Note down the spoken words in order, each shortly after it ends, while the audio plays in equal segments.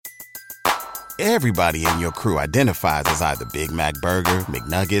Everybody in your crew identifies as either Big Mac Burger,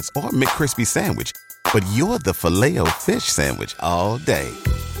 McNuggets, or McCrispy Sandwich. But you're the Filet-O-Fish Sandwich all day.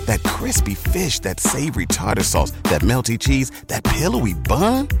 That crispy fish, that savory tartar sauce, that melty cheese, that pillowy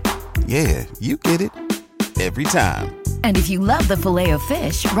bun. Yeah, you get it. Every time. And if you love the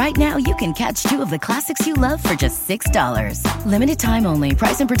Filet-O-Fish, right now you can catch two of the classics you love for just $6. Limited time only.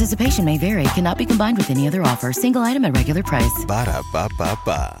 Price and participation may vary. Cannot be combined with any other offer. Single item at regular price.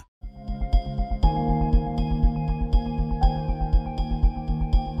 Ba-da-ba-ba-ba.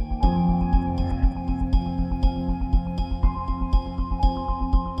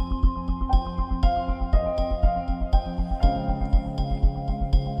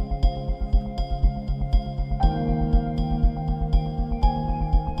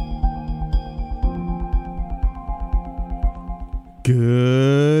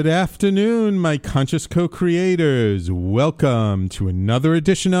 Good afternoon, my conscious co-creators. Welcome to another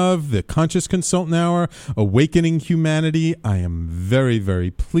edition of the Conscious Consultant Hour, Awakening Humanity. I am very,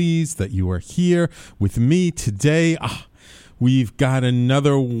 very pleased that you are here with me today. We've got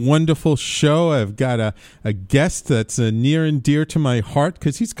another wonderful show. I've got a guest that's near and dear to my heart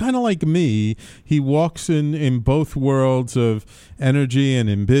because he's kind of like me. He walks in both worlds of energy and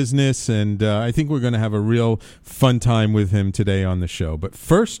in business, and I think we're going to have a real fun time with him today on the show. But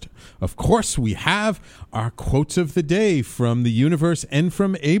first, of course, we have our quotes of the day from the universe and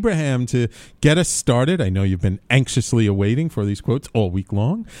from Abraham to get us started. I know you've been anxiously awaiting for these quotes all week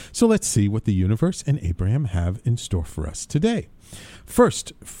long, so let's see what the universe and Abraham have in store for us today.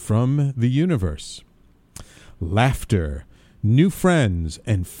 First, from the universe: laughter, new friends,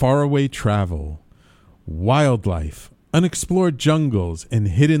 and faraway travel, wildlife, unexplored jungles and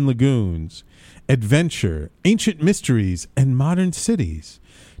hidden lagoons, adventure, ancient mysteries and modern cities,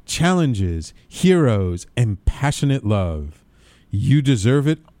 challenges, heroes, and passionate love. You deserve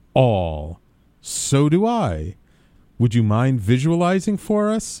it all. So do I. Would you mind visualizing for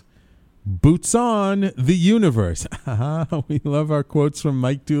us? Boots on, the universe. We love our quotes from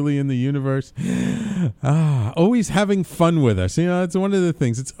Mike Dooley in the universe. Always having fun with us. You know, it's one of the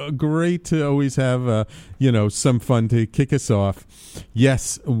things. It's great to always have, some fun to kick us off.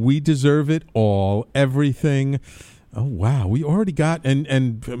 Yes, we deserve it all. Everything. Oh, wow. We already got, I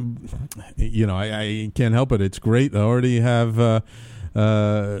can't help it. It's great. I already have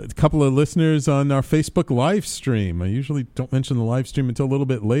a couple of listeners on our Facebook live stream. I usually don't mention the live stream until a little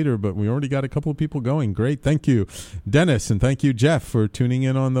bit later, but we already got a couple of people going. Great. Thank you, Dennis, and thank you, Jeff, for tuning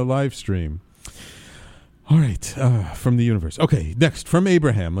in on the live stream. All right. From the universe. Okay. Next, from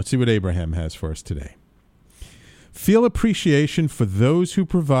Abraham. Let's see what Abraham has for us today. Feel appreciation for those who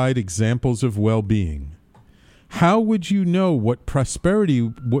provide examples of well-being. How would you know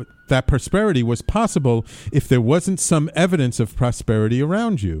that prosperity was possible if there wasn't some evidence of prosperity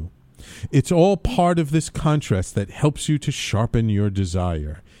around you? It's all part of this contrast that helps you to sharpen your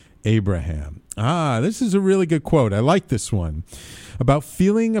desire. Abraham. This is a really good quote. I like this one. About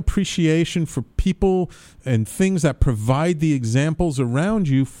feeling appreciation for people and things that provide the examples around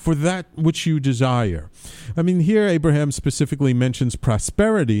you for that which you desire. I mean, here Abraham specifically mentions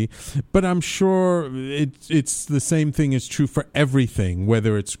prosperity, but I'm sure it's the same thing is true for everything,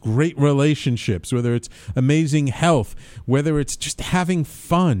 whether it's great relationships, whether it's amazing health, whether it's just having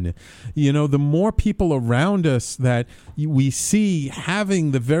fun. You know, the more people around us that we see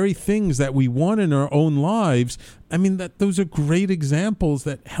having the very things that we want in our own lives, I mean, that those are great examples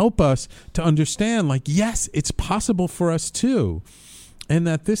that help us to understand, like, yes, it's possible for us too. And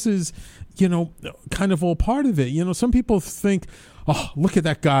that this is, kind of all part of it. Some people think, oh, look at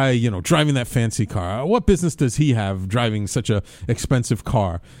that guy, driving that fancy car. What business does he have driving such a expensive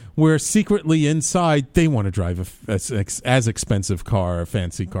car? Where secretly inside, they want to drive as expensive car, a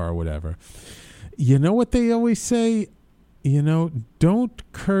fancy car, or whatever. You know what they always say? Don't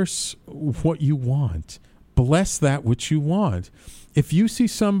curse what you want. Bless that which you want. If you see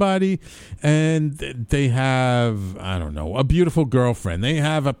somebody and they have, a beautiful girlfriend, they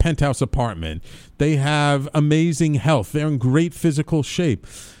have a penthouse apartment, they have amazing health, they're in great physical shape,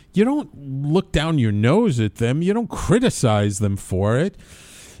 you don't look down your nose at them. You don't criticize them for it.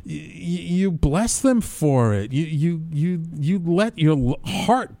 You bless them for it. You let your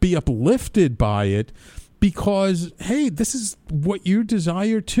heart be uplifted by it because, hey, this is what you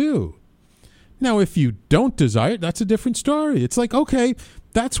desire too. Now, if you don't desire it, that's a different story. It's like, okay,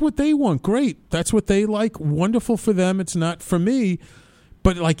 that's what they want. Great. That's what they like. Wonderful for them. It's not for me.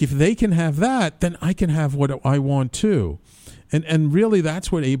 But like, if they can have that, then I can have what I want too. And really,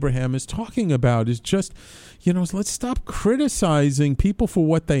 that's what Abraham is talking about, is just, let's stop criticizing people for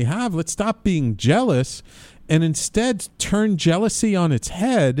what they have. Let's stop being jealous and instead turn jealousy on its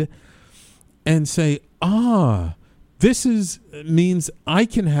head and say, means I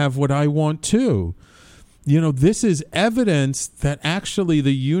can have what I want too. This is evidence that actually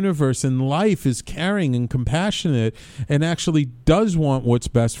the universe and life is caring and compassionate and actually does want what's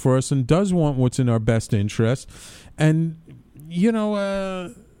best for us and does want what's in our best interest. And,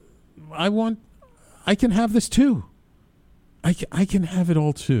 I can have this too. I can have it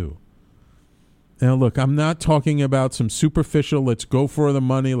all too. Now, look, I'm not talking about some superficial, let's go for the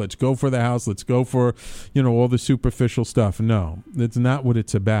money, let's go for the house, let's go for, all the superficial stuff. No, that's not what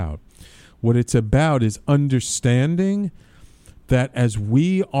it's about. What it's about is understanding that as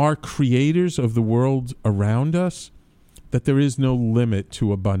we are creators of the world around us, that there is no limit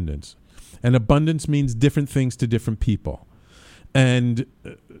to abundance. And abundance means different things to different people. And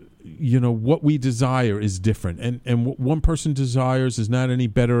what we desire is different. And what one person desires is not any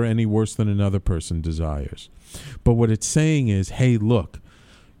better or any worse than another person desires. But what it's saying is, hey, look,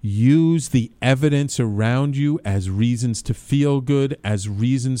 use the evidence around you as reasons to feel good, as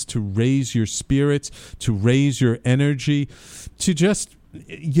reasons to raise your spirits, to raise your energy, to just,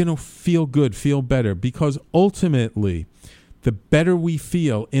 feel good, feel better. Because ultimately, the better we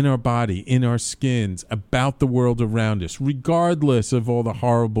feel in our body, in our skins, about the world around us, regardless of all the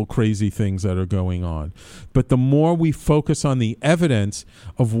horrible, crazy things that are going on. But the more we focus on the evidence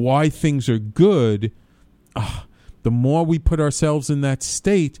of why things are good, the more we put ourselves in that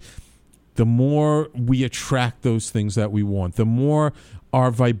state, the more we attract those things that we want. The more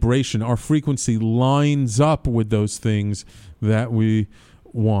our vibration, our frequency lines up with those things that we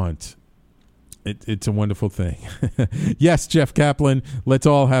want. It's a wonderful thing. Yes, Jeff Kaplan, let's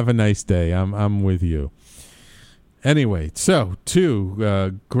all have a nice day. I'm with you. Anyway, so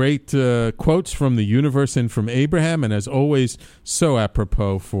two great quotes from the universe and from Abraham, and as always, so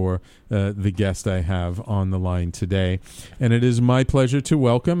apropos for the guest I have on the line today. And it is my pleasure to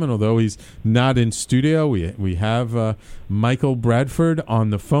welcome, and although he's not in studio, we have Michael Bradford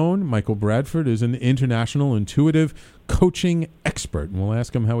on the phone. Michael Bradford is an international intuitive coaching expert, and we'll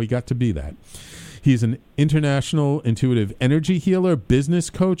ask him how he got to be that. He's an international intuitive energy healer, business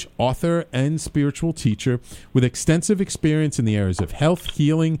coach, author, and spiritual teacher with extensive experience in the areas of health,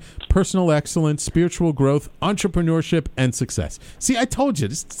 healing, personal excellence, spiritual growth, entrepreneurship, and success. See, I told you,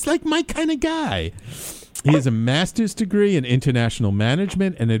 it's like my kind of guy. He has a master's degree in international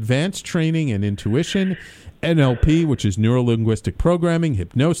management and advanced training in intuition, NLP, which is neuro-linguistic programming,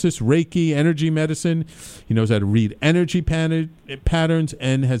 hypnosis, Reiki, energy medicine. He knows how to read energy patterns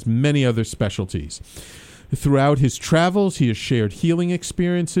and has many other specialties. Throughout his travels, he has shared healing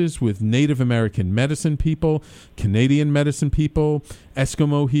experiences with Native American medicine people, Canadian medicine people,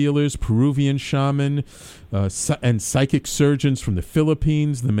 Eskimo healers, Peruvian shaman, and psychic surgeons from the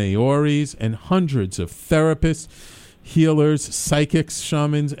Philippines, the Maoris, and hundreds of therapists, healers, psychics,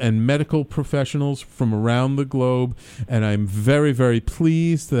 shamans, and medical professionals from around the globe. And I'm very, very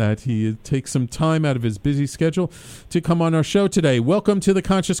pleased that he takes some time out of his busy schedule to come on our show today. Welcome to the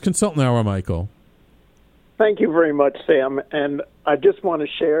Conscious Consultant Hour, Michael. Thank you very much, Sam. And I just want to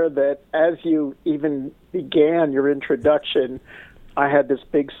share that as you even began your introduction, I had this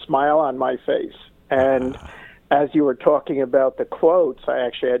big smile on my face. And as you were talking about the quotes, I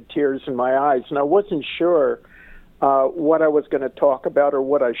actually had tears in my eyes. And I wasn't sure what I was going to talk about or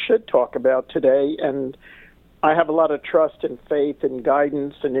what I should talk about today. And I have a lot of trust and faith and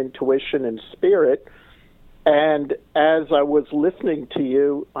guidance and intuition and spirit. And as I was listening to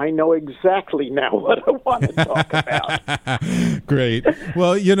you, I know exactly now what I want to talk about. Great.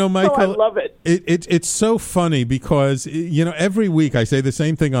 Well, Michael, I love it. It's so funny because, every week I say the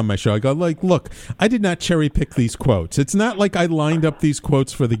same thing on my show. I go, look, I did not cherry pick these quotes. It's not like I lined up these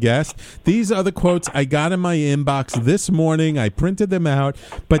quotes for the guest. These are the quotes I got in my inbox this morning. I printed them out.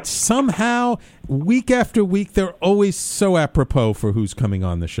 But somehow, week after week, they're always so apropos for who's coming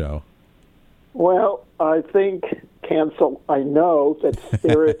on the show. Well, I think, Cancel, I know that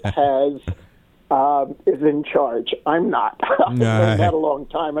Spirit is in charge. I'm not. I learned that a long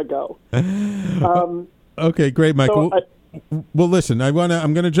time ago. Okay, great, Michael. Well, listen, I'm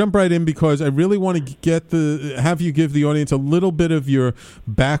going to jump right in because I really want to have you give the audience a little bit of your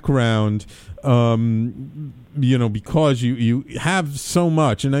background, because you have so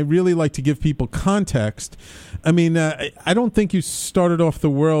much, and I really like to give people context. I mean, I don't think you started off the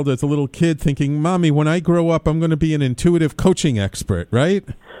world as a little kid thinking, Mommy, when I grow up, I'm going to be an intuitive coaching expert, right?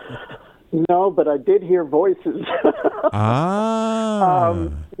 No, but I did hear voices.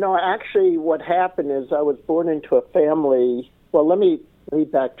 No, actually, what happened is I was born into a family. Well, let me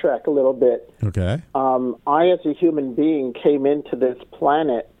backtrack a little bit. Okay. I, as a human being, came into this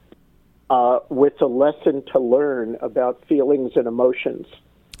planet with a lesson to learn about feelings and emotions.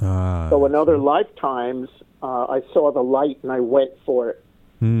 So in other lifetimes, I saw the light and I went for it.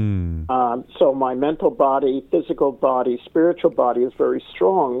 So my mental body, physical body, spiritual body is very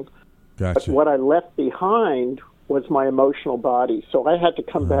strong. Gotcha. But what I left behind was my emotional body. So I had to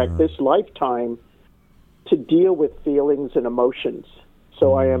come back this lifetime to deal with feelings and emotions.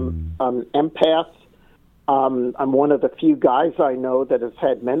 So I am an empath. I'm one of the few guys I know that has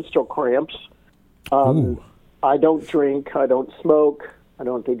had menstrual cramps. I don't drink. I don't smoke. I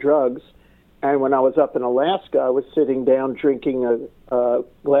don't do drugs. And when I was up in Alaska, I was sitting down drinking a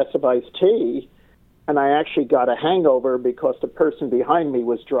glass of iced tea, and I actually got a hangover because the person behind me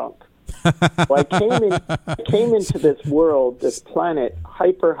was drunk. So I came into this world, this planet,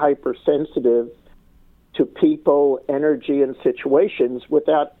 hyper sensitive to people, energy, and situations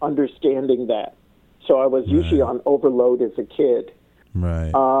without understanding that. So I was usually on overload as a kid.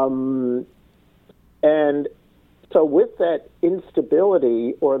 Right. And so with that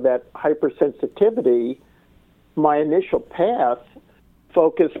instability or that hypersensitivity, my initial path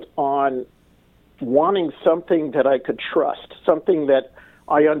focused on wanting something that I could trust, something that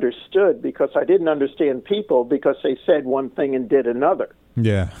I understood, because I didn't understand people because they said one thing and did another.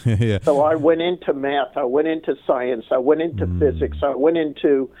 Yeah. Yeah. So I went into math, I went into science, I went into physics, I went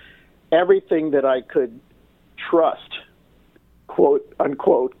into everything that I could trust, quote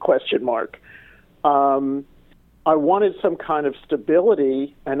unquote, question mark. I wanted some kind of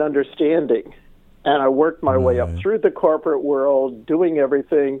stability and understanding, and I worked my way up through the corporate world, doing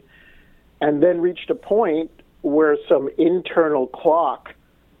everything, and then reached a point where some internal clock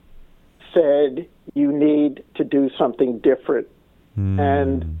said, you need to do something different.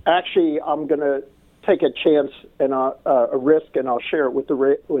 And actually, I'm going to take a chance and a risk, and I'll share it with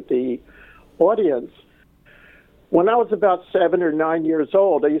the audience. When I was about 7 or 9 years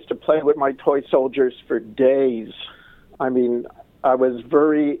old, I used to play with my toy soldiers for days. I mean, I was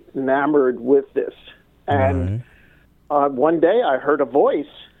very enamored with this. And one day I heard a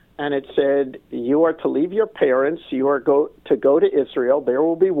voice, and it said, you are to leave your parents. You are to go to Israel. There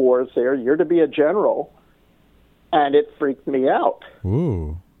will be wars there. You're to be a general. And it freaked me out.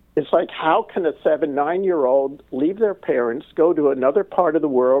 Ooh. It's like, how can a 7, 9-year-old leave their parents, go to another part of the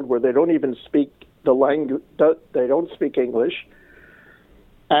world where they don't even speak the language, they don't speak English?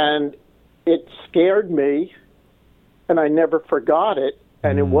 And it scared me, and I never forgot it.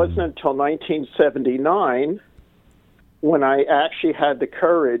 And it wasn't until 1979 when I actually had the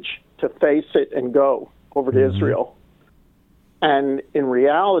courage to face it and go over to Israel. And in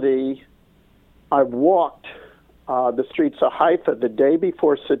reality, I walked the streets of Haifa the day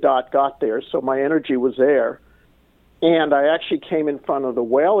before Sadat got there, so my energy was there. And I actually came in front of the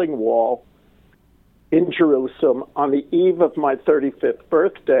Wailing Wall in Jerusalem on the eve of my 35th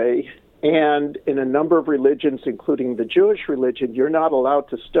birthday. And in a number of religions, including the Jewish religion, you're not allowed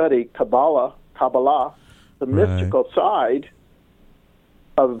to study Kabbalah, the mystical side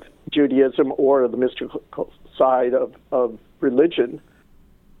of Judaism or the mystical side of religion,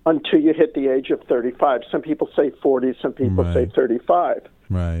 until you hit the age of 35. Some people say 40, some people say 35.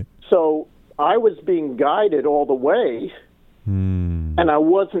 Right. So I was being guided all the way, and I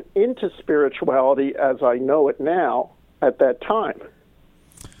wasn't into spirituality as I know it now at that time.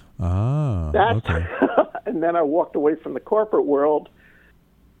 Okay. And then I walked away from the corporate world,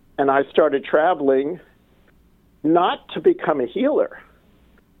 and I started traveling, not to become a healer,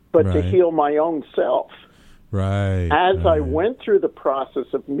 but to heal my own self. Right. As I went through the process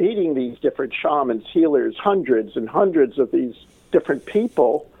of meeting these different shamans, healers, hundreds and hundreds of these different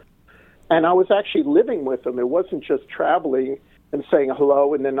people, and I was actually living with them. It wasn't just traveling and saying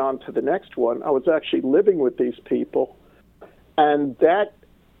hello and then on to the next one. I was actually living with these people, and that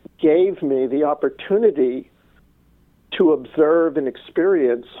gave me the opportunity to observe and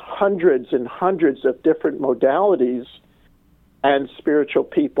experience hundreds and hundreds of different modalities and spiritual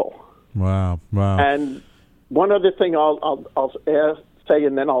people. Wow. And one other thing I'll say,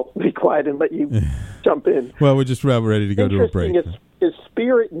 and then I'll be quiet and let you jump in. Well, we're just about ready to go to a break. Is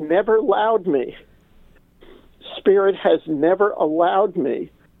Spirit never allowed me. Spirit has never allowed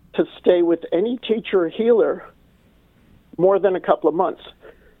me to stay with any teacher or healer more than a couple of months.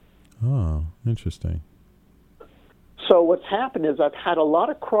 Oh, interesting. So what's happened is I've had a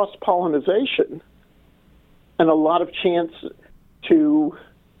lot of cross-pollination and a lot of chance to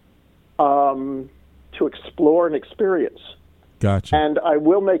explore and experience. Gotcha. And I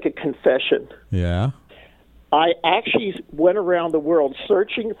will make a confession. Yeah. I actually went around the world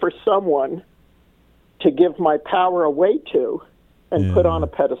searching for someone to give my power away to and put on a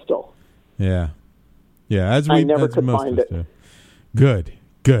pedestal. Yeah. Yeah. I never could find it. Good.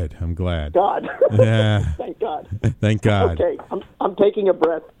 Good. I'm glad. God. Yeah. Thank God. Thank God. Okay, I'm taking a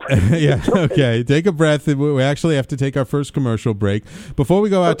breath. Yeah, okay. Take a breath. We actually have to take our first commercial break. Before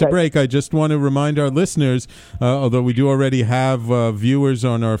we go out to break, I just want to remind our listeners, although we do already have viewers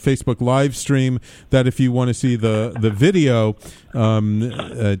on our Facebook live stream, that if you want to see the video,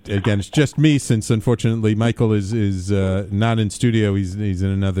 again, it's just me, since unfortunately Michael is not in studio. He's in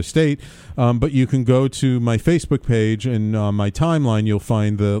another state. But you can go to my Facebook page, and on my timeline you'll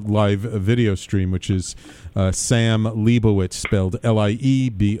find the live video stream, which is Sam Leibowitz, spelled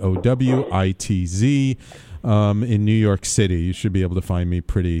Liebowitz, in New York City. You should be able to find me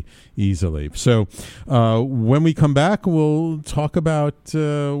pretty easily. So when we come back, we'll talk about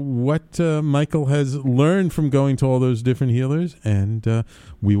what Michael has learned from going to all those different healers, and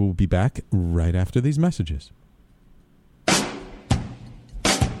we will be back right after these messages.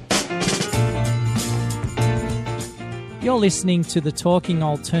 You're listening to the Talking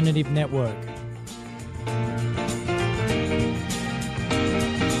Alternative Network.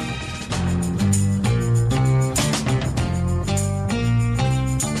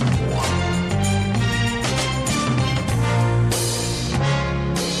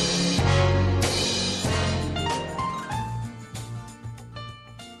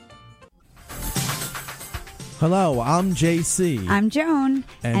 Hello, I'm JC. I'm Joan.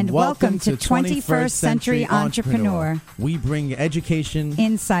 And welcome to 21st Century Entrepreneur. We bring education,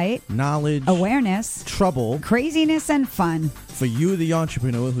 insight, knowledge, awareness, trouble, craziness, and fun for you, the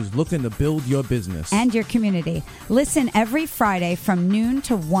entrepreneur who's looking to build your business and your community. Listen every Friday from noon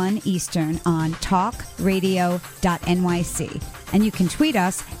to 1 Eastern on talkradio.nyc. And you can tweet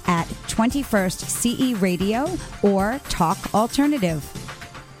us at 21st CE Radio or Talk Alternative.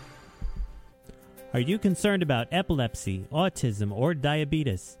 Are you concerned about epilepsy, autism, or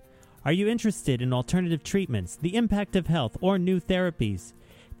diabetes? Are you interested in alternative treatments, the impact of health, or new therapies?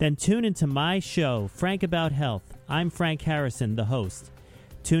 Then tune into my show, Frank About Health. I'm Frank Harrison, the host.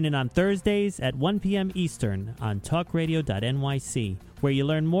 Tune in on Thursdays at 1 p.m. Eastern on talkradio.nyc, where you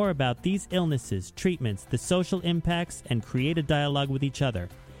learn more about these illnesses, treatments, the social impacts, and create a dialogue with each other.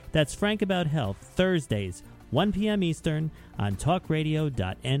 That's Frank About Health, Thursdays, 1 p.m. Eastern on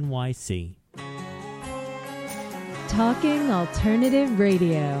talkradio.nyc. Talking Alternative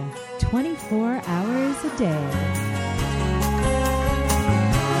Radio, 24 hours a day.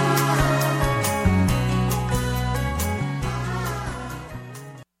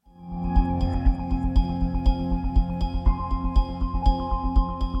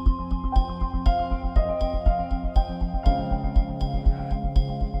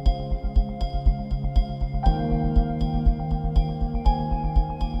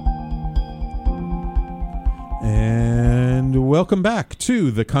 Welcome back to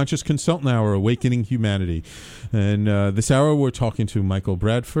the Conscious Consultant Hour, Awakening Humanity. And this hour we're talking to Michael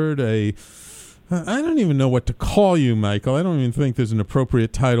Bradford, I don't even know what to call you, Michael. I don't even think there's an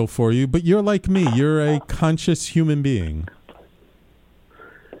appropriate title for you, but you're like me. You're a conscious human being.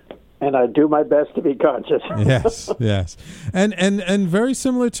 And I do my best to be conscious. Yes. And very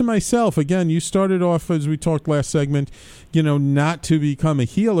similar to myself. Again, you started off, as we talked last segment, not to become a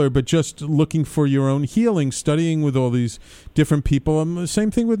healer, but just looking for your own healing, studying with all these different people.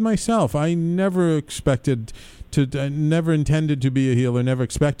 Same thing with myself. I never intended to be a healer, never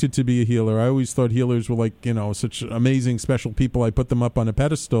expected to be a healer. I always thought healers were like, such amazing, special people. I put them up on a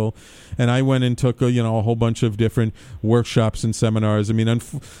pedestal, and I went and took, a whole bunch of different workshops and seminars. I mean,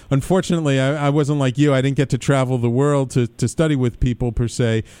 unfortunately, I wasn't like you. I didn't get to travel the world to study with people, per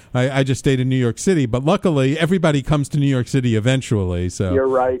se. I just stayed in New York City. But luckily, everybody comes to New York City eventually. So You're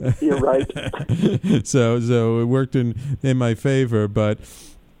right. so it worked in my favor, but...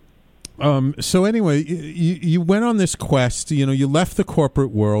 So anyway, you went on this quest, you left the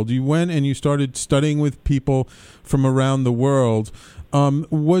corporate world, you went and you started studying with people from around the world.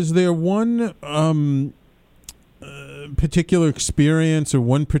 Was there one particular experience or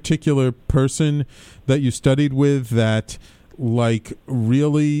one particular person that you studied with that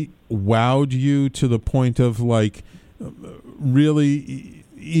really wowed you to the point of really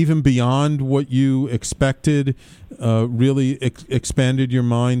even beyond what you expected, really expanded your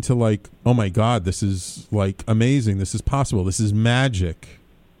mind to oh my God, this is amazing, this is possible, this is magic?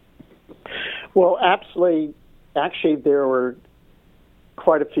 Well, actually there were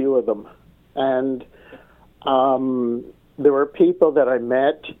quite a few of them. And there were people that I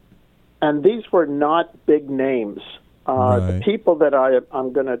met, and these were not big names. Right. The people that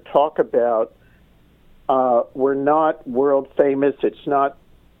I'm going to talk about were not world famous. It's not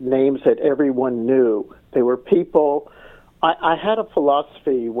names that everyone knew. They were people. I had a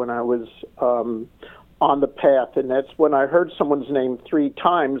philosophy when I was on the path, and that's when I heard someone's name 3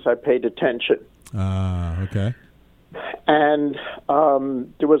 times, I paid attention. Okay. And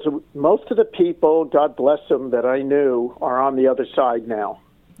there was most of the people, God bless them, that I knew are on the other side now.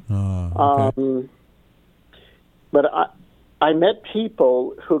 Okay. But I met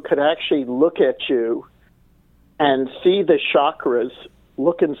people who could actually look at you and see the chakras,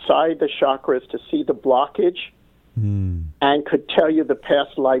 look inside the chakras to see the blockage, and could tell you the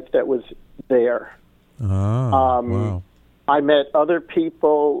past life that was there. Wow. I met other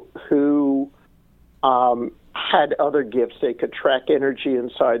people who had other gifts. They could track energy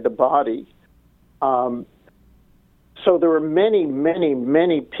inside the body. So there were many, many,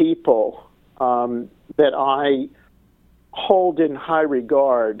 many people that I hold in high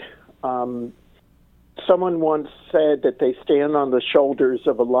regard. Someone once said that they stand on the shoulders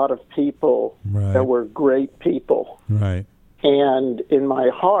of a lot of people that were great people. Right. And in my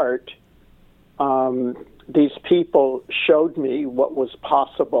heart, these people showed me what was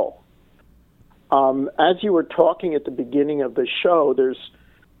possible. As you were talking at the beginning of the show, there's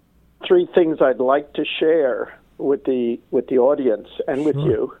 3 things I'd like to share with the audience and with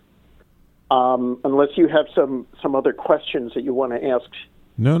you. Unless you have some other questions that you want to ask.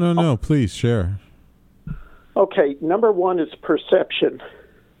 No. Please share. Okay, number 1 is perception.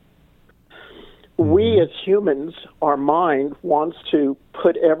 We as humans, our mind wants to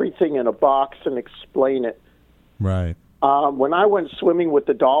put everything in a box and explain it. Right. When I went swimming with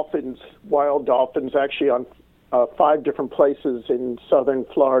the dolphins, wild dolphins, actually on 5 different places in southern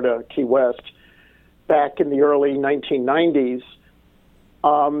Florida, Key West, back in the early 1990s,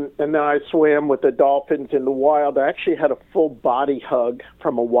 and then I swam with the dolphins in the wild. I actually had a full body hug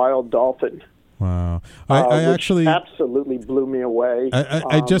from a wild dolphin. Wow. I which actually absolutely blew me away.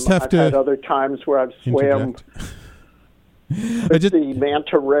 I just have I've had other times where I've swam with the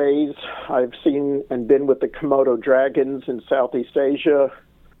manta rays. I've seen and been with the Komodo dragons in Southeast Asia.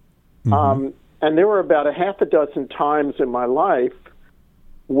 And there were about a half a dozen times in my life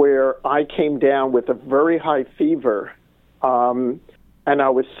where I came down with a very high fever, and I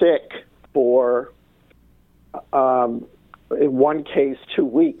was sick for, in one case, 2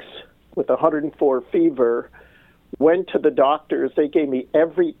 weeks with 104 fever. Went to the doctors. They gave me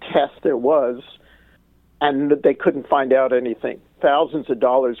every test there was, and they couldn't find out anything. Thousands of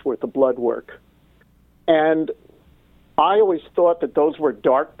dollars worth of blood work. And I always thought that those were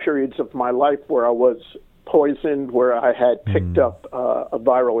dark periods of my life where I was poisoned, where I had picked up a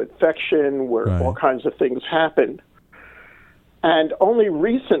viral infection, where all kinds of things happened. And only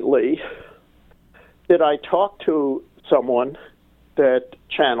recently did I talk to someone that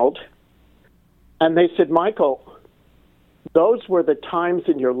channeled, and they said, Michael, those were the times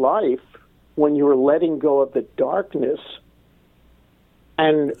in your life when you were letting go of the darkness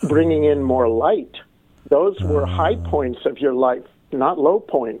and bringing in more light. Those were high points of your life, not low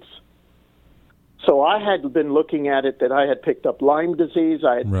points. So I had been looking at it that I had picked up Lyme disease,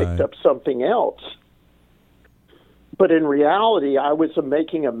 I had picked up something else. But in reality, I was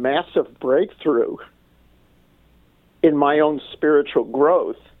making a massive breakthrough in my own spiritual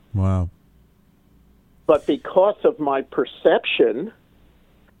growth. Wow. But because of my perception,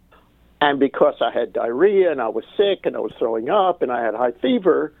 and because I had diarrhea and I was sick and I was throwing up and I had high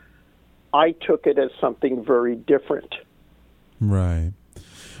fever, I took it as something very different. Right.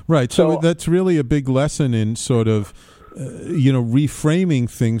 Right. So that's really a big lesson in sort of, reframing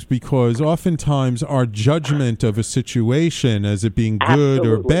things, because oftentimes our judgment of a situation as it being good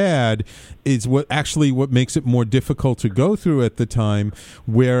or bad is what makes it more difficult to go through at the time.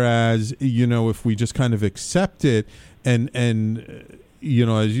 Whereas, if we just kind of accept it and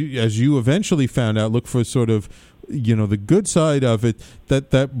as you eventually found out, look for sort of, the good side of it,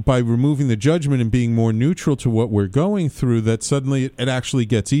 that by removing the judgment and being more neutral to what we're going through, that suddenly it actually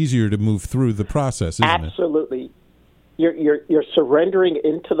gets easier to move through the process, isn't it? Absolutely. You're surrendering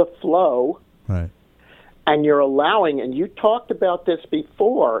into the flow, right? And you're allowing. And you talked about this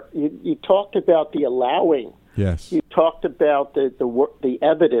before. You talked about the allowing. Yes. You talked about the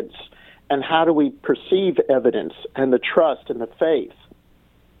evidence and how do we perceive evidence and the trust and the faith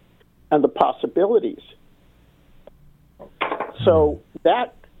and the possibilities. So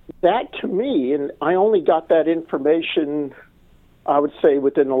that to me, and I only got that information, I would say,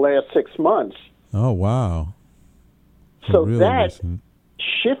 within the last 6 months. Oh, wow. So that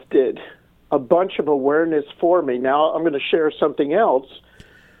shifted a bunch of awareness for me. Now I'm going to share something else.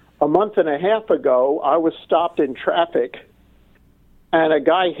 A month and a half ago, I was stopped in traffic, and a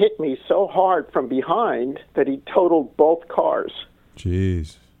guy hit me so hard from behind that he totaled both cars.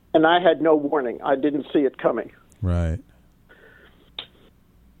 Jeez. And I had no warning. I didn't see it coming. Right.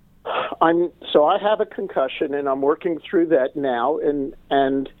 I have a concussion, and I'm working through that now, and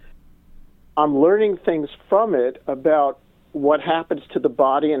I'm learning things from it about what happens to the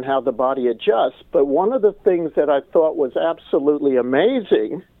body and how the body adjusts. But one of the things that I thought was absolutely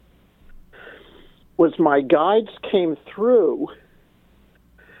amazing was my guides came through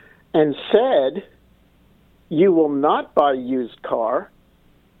and said, you will not buy a used car,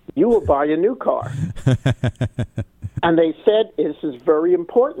 you will buy a new car. And they said, this is very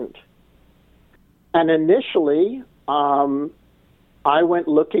important. And initially, I went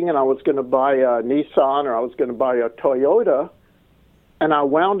looking, and I was going to buy a Nissan or I was going to buy a Toyota, and I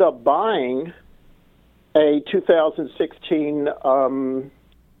wound up buying a 2016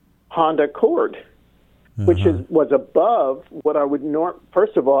 Honda Accord, which was above what I would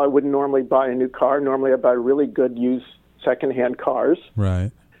First of all, I wouldn't normally buy a new car. Normally, I buy really good used secondhand cars.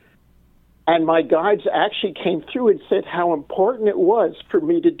 Right. And my guides actually came through and said how important it was for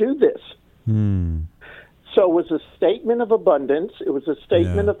me to do this. So it was a statement of abundance. It was a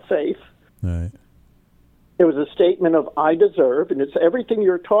statement of faith. Right. It was a statement of I deserve, and it's everything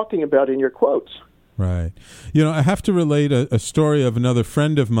you're talking about in your quotes. Right. You know, I have to relate a story of another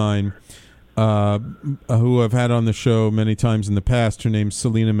friend of mine who I've had on the show many times in the past. Her name's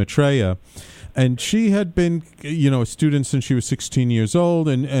Selena Maitreya. And she had been, a student since she was 16 years old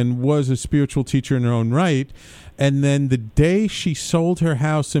and was a spiritual teacher in her own right. And then the day she sold her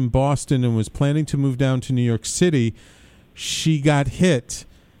house in Boston and was planning to move down to New York City, she got hit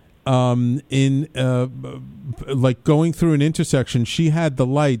in going through an intersection. She had the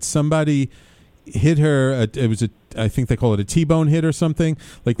light. Somebody hit her. I think they call it a T-bone hit or something.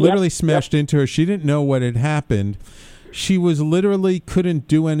 Literally smashed into her. She didn't know what had happened. She was literally couldn't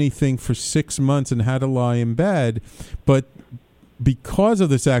do anything for 6 months and had to lie in bed. But because of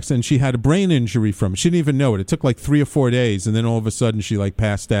this accident, she had a brain injury from it. She didn't even know it. It took 3 or 4 days, and then all of a sudden she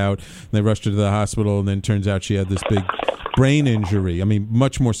passed out. And they rushed her to the hospital, and then it turns out she had this big brain injury. I mean,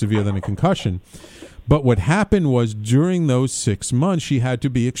 much more severe than a concussion. But what happened was during those 6 months, she had to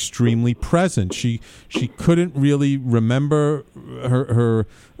be extremely present. She couldn't really remember. Her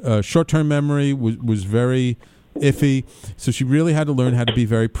short-term memory was very iffy, so she really had to learn how to be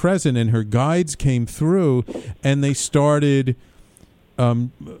very present. And her guides came through, and they started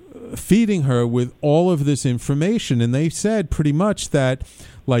feeding her with all of this information. And they said pretty much that,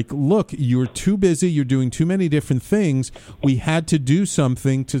 look, you're too busy, you're doing too many different things. We had to do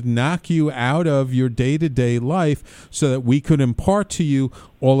something to knock you out of your day-to-day life so that we could impart to you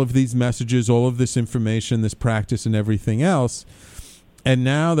all of these messages, all of this information, this practice, and everything else. And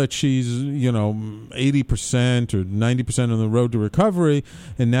now that she's, 80% or 90% on the road to recovery,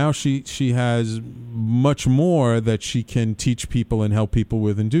 and now she has much more that she can teach people and help people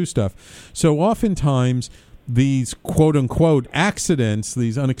with and do stuff. So oftentimes these quote-unquote accidents,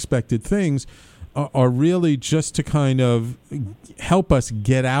 these unexpected things, are really just to kind of help us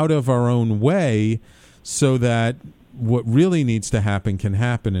get out of our own way so that what really needs to happen can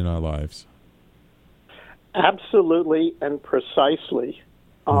happen in our lives. Absolutely and precisely,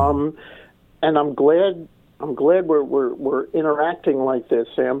 and I'm glad we're interacting like this,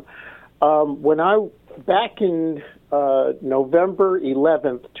 Sam. When I back in November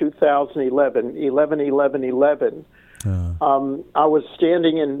 11th, 2011, 11/11/11, I was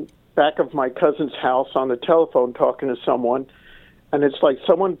standing in back of my cousin's house on the telephone talking to someone, and it's like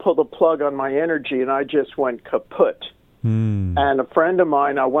someone pulled a plug on my energy, and I just went kaput. And a friend of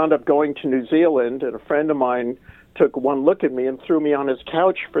mine, I wound up going to New Zealand, and a friend of mine took one look at me and threw me on his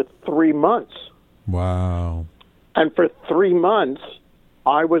couch for 3 months. Wow. And for 3 months,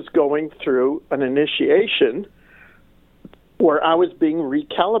 I was going through an initiation where I was being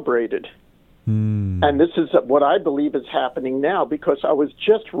recalibrated. And this is what I believe is happening now, because I was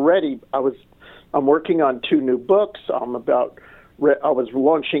just ready. I'm working on 2 new books. I was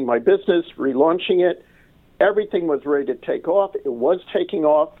launching my business, relaunching it. Everything was ready to take off. It was taking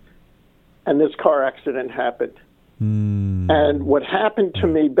off, and this car accident happened. And what happened to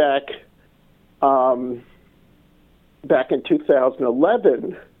me back in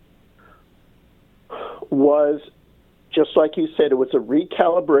 2011 was, just like you said, it was a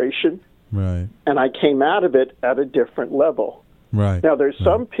recalibration. Right. And I came out of it at a different level. Right. Now, there's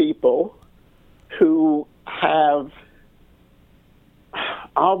some people who have,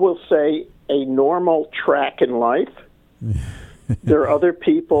 I will say, a normal track in life. There are other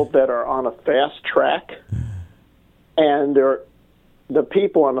people that are on a fast track, and the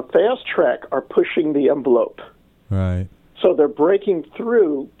people on the fast track are pushing the envelope. Right. So they're breaking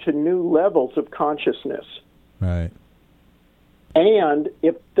through to new levels of consciousness. Right. And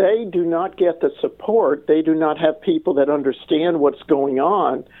if they do not get the support, they do not have people that understand what's going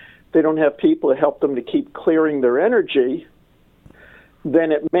on, they don't have people to help them to keep clearing their energy,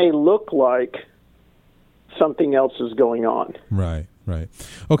 then it may look like something else is going on. Right.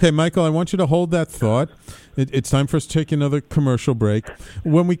 Okay, Michael, I want you to hold that thought. It's time for us to take another commercial break.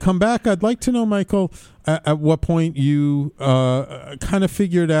 When we come back, I'd like to know, Michael, at what point you kind of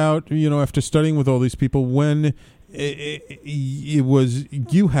figured out, after studying with all these people, when it was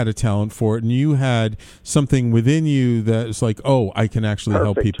you had a talent for it and you had something within you that is like, oh, I can actually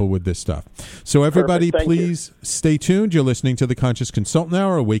help people with this stuff. So everybody, please stay tuned. You're listening to the Conscious Consultant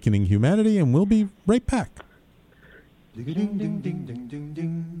Hour, Awakening Humanity, and we'll be right back.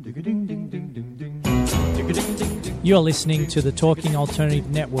 You're listening to the Talking Alternative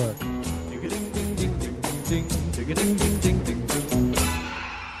Network.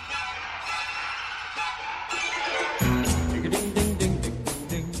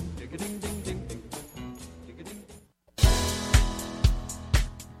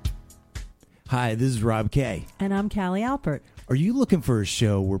 Hi, this is Rob Kay. And I'm Callie Alpert. Are you looking for a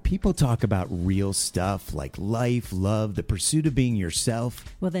show where people talk about real stuff like life, love, the pursuit of being yourself?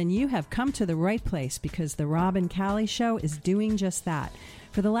 Well, then you have come to the right place, because the Rob and Callie Show is doing just that.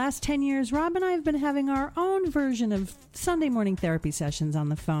 For the last 10 years, Rob and I have been having our own version of Sunday morning therapy sessions on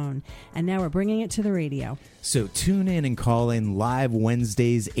the phone, and now we're bringing it to the radio. So tune in and call in live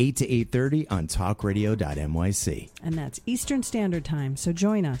Wednesdays 8 to 8:30 on talkradio.nyc. And that's Eastern Standard Time, so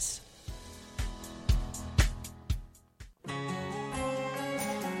join us.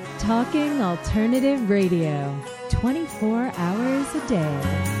 Talking Alternative Radio, 24 hours a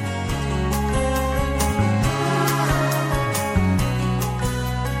day.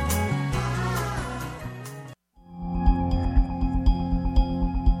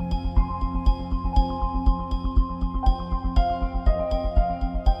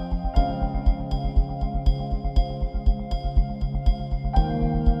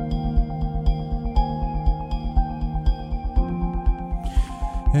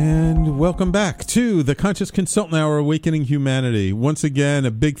 And welcome back to the Conscious Consultant Hour, Awakening Humanity. Once again,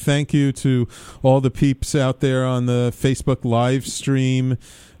 a big thank you to all the peeps out there on the Facebook live stream.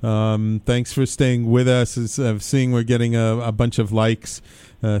 Thanks for staying with us. I'm seeing we're getting a bunch of likes,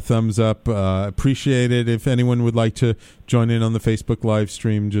 thumbs up. Appreciate it. If anyone would like to join in on the Facebook live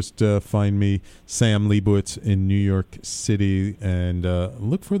stream, just find me, Sam Leibowitz, in New York City, and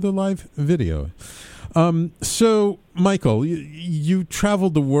look for the live video. So, Michael, you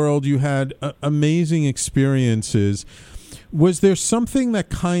traveled the world. You had amazing experiences. Was there something that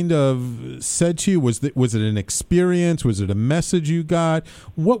kind of said to you? Was it an experience? Was it a message you got?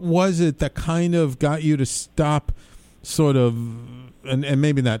 What was it that kind of got you to stop, sort of, and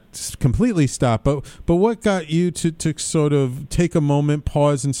maybe not completely stop, but what got you to sort of take a moment,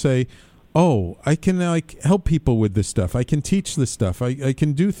 pause, and say, oh, I can help people with this stuff. I can teach this stuff. I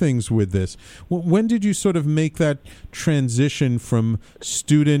can do things with this. When did you sort of make that transition from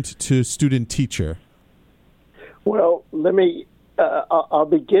student to student teacher? Well, I'll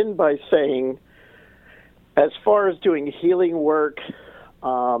begin by saying, as far as doing healing work,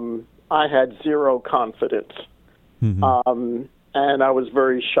 I had zero confidence. Mm-hmm. And I was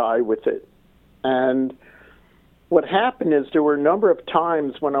very shy with it. And what happened is there were a number of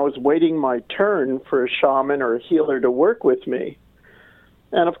times when I was waiting my turn for a shaman or a healer to work with me.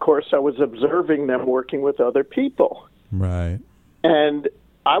 And, of course, I was observing them working with other people. Right. And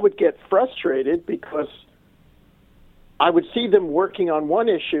I would get frustrated because I would see them working on one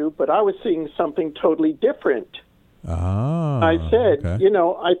issue, but I was seeing something totally different. I said, okay.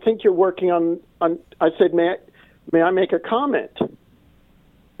 I think you're working on I said, may I make a comment?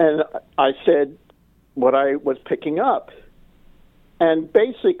 And I said what I was picking up. And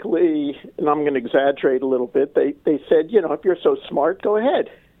basically, and I'm going to exaggerate a little bit, they said, if you're so smart, go ahead.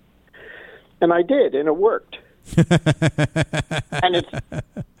 And I did, and it worked. and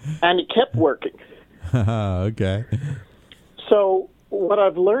it kept working. Okay. So what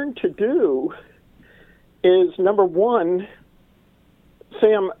I've learned to do is, number one,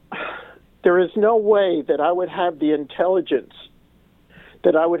 Sam, there is no way that I would have the intelligence,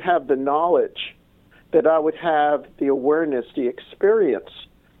 that I would have the knowledge, that I would have the awareness, the experience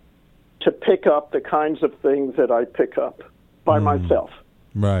to pick up the kinds of things that I pick up by myself.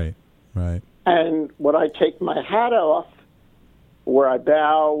 Right. And what I take my hat off, where I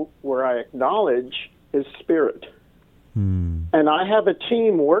bow, where I acknowledge, is spirit. And I have a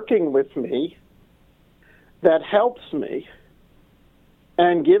team working with me that helps me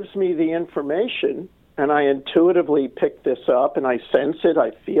and gives me the information, and I intuitively pick this up, and I sense it,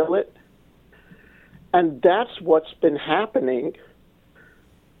 I feel it. And that's what's been happening.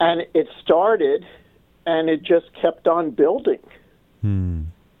 And it started, and it just kept on building.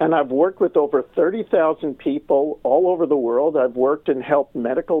 And I've worked with over 30,000 people all over the world. I've worked and helped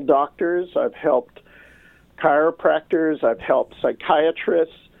medical doctors. I've helped chiropractors. I've helped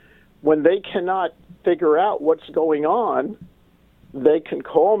psychiatrists. When they cannot figure out what's going on, they can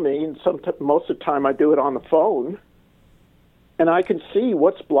call me, and most of the time I do it on the phone, and I can see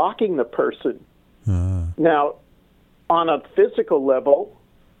what's blocking the person. Now, on a physical level,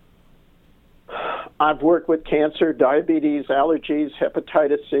 I've worked with cancer, diabetes, allergies,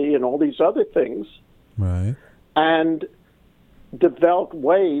 hepatitis C, and all these other things. Right. And developed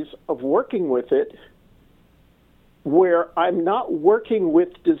ways of working with it where I'm not working with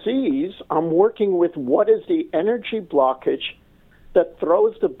disease, I'm working with what is the energy blockage that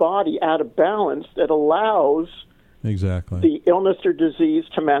throws the body out of balance that allows the illness or disease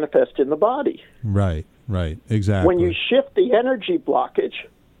to manifest in the body. Right, exactly. When you shift the energy blockage,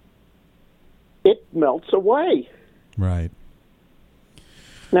 it melts away. Right.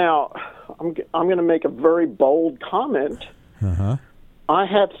 Now, I'm going to make a very bold comment. I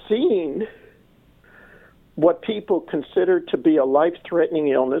have seen what people consider to be a life-threatening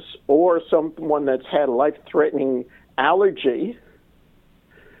illness or someone that's had a life-threatening allergy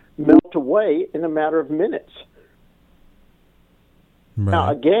melt away in a matter of minutes. Right.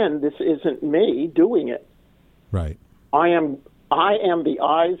 Now, again, this isn't me doing it. Right. I am the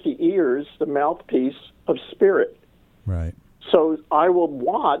eyes, the ears, the mouthpiece of spirit. Right. So I will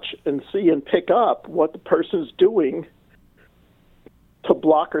watch and see and pick up what the person's doing to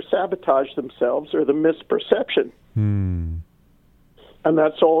block or sabotage themselves or the misperception. And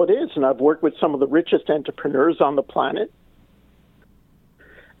that's all it is. And I've worked with some of the richest entrepreneurs on the planet.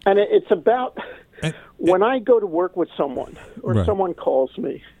 And it's about when I go to work with someone or someone calls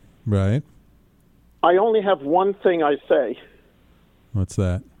me, right, I only have one thing I say. What's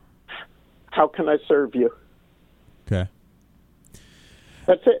that? How can I serve you? Okay.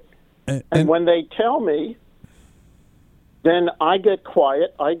 That's it. And when they tell me, then I get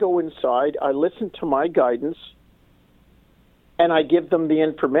quiet, I go inside, I listen to my guidance, and I give them the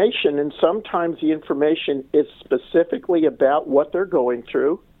information. And sometimes the information is specifically about what they're going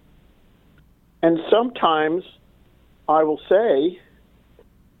through. And sometimes I will say,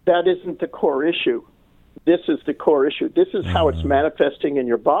 that isn't the core issue. This is the core issue. This is how it's manifesting in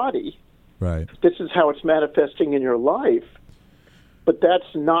your body. Right. This is how it's manifesting in your life. But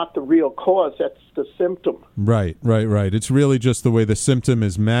that's not the real cause. That's the symptom. Right. It's really just the way the symptom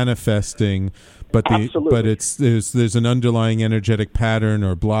is manifesting, but there's an underlying energetic pattern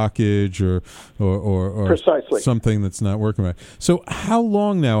or blockage or Precisely. Something that's not working right. So how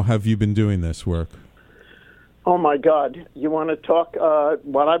long now have you been doing this work? Oh, my God. You want to talk?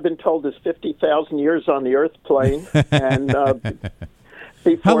 What I've been told is 50,000 years on the earth plane. And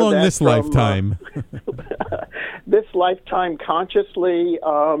how long this lifetime? This lifetime consciously,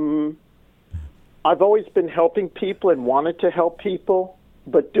 I've always been helping people and wanted to help people,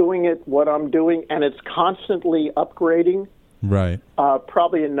 but doing it what I'm doing, and it's constantly upgrading. Right.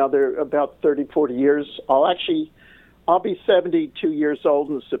 Probably another about 30, 40 years. I'll be 72 years old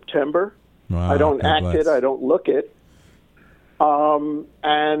in September. Wow, I don't act it. I don't look it.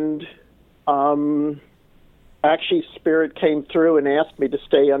 Actually, Spirit came through and asked me to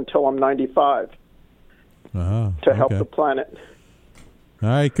stay until I'm 95 to help the planet. All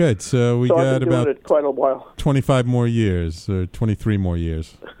right, good. So we got about it quite a while. 25 more years or 23 more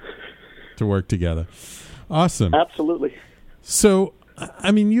years to work together. Awesome. Absolutely. So,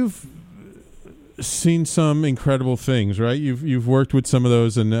 I mean, you've seen some incredible things, right? You've worked with some of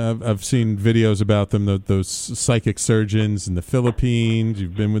those, and I've seen videos about them. Those psychic surgeons in the Philippines.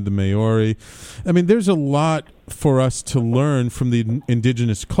 You've been with the Maori. I mean, there's a lot for us to learn from the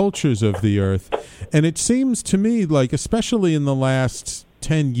indigenous cultures of the earth, and it seems to me like, especially in the last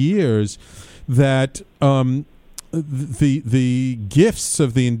 10 years, that the gifts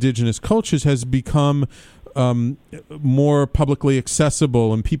of the indigenous cultures has become more publicly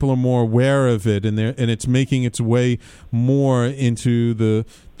accessible, and people are more aware of it, and it's making its way more into the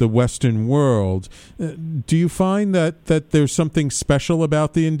Western world. Do you find that there's something special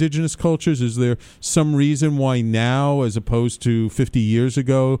about the indigenous cultures? Is there some reason why now, as opposed to 50 years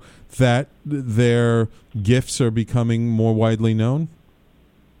ago, that their gifts are becoming more widely known?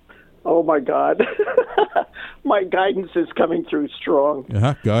 Oh, my God. My guidance is coming through strong.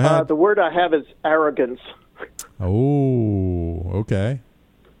 Go ahead. The word I have is arrogance. Oh, okay.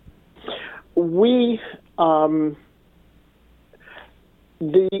 We,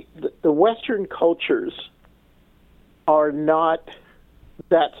 the Western cultures are not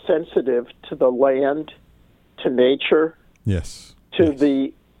that sensitive to the land, to nature, yes, to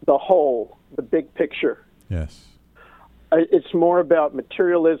the whole, the big picture. Yes. it's more about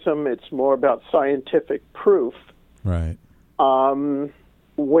materialism. It's more about scientific proof. Right.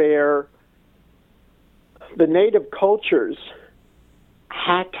 Where the native cultures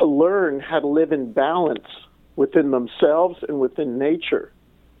had to learn how to live in balance within themselves and within nature.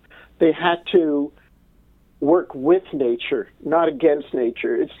 They had to work with nature, not against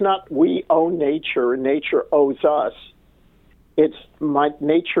nature. It's not we own nature and nature owes us. It's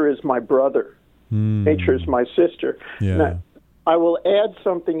nature is my brother. Nature is my sister. Yeah. Now, I will add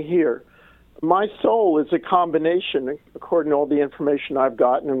something here. My soul is a combination, according to all the information I've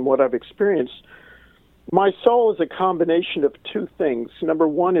gotten and what I've experienced. My soul is a combination of two things. Number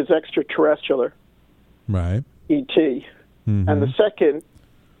one is extraterrestrial, right, ET, and the second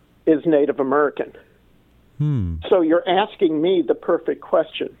is Native American. So you're asking me the perfect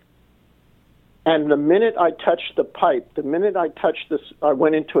question. And the minute I touched the pipe, the minute I touched this, I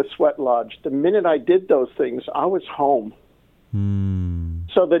went into a sweat lodge. The minute I did those things, I was home.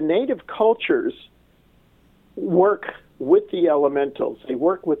 So the native cultures work with the elementals. They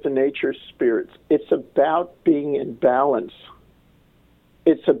work with the nature spirits. It's about being in balance.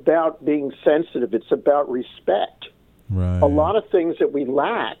 It's about being sensitive. It's about respect. Right. A lot of things that we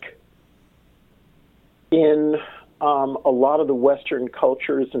lack in a lot of the Western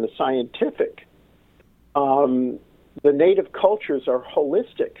cultures and the scientific. The native cultures are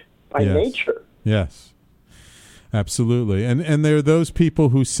holistic by nature. Yes, absolutely. And there are those people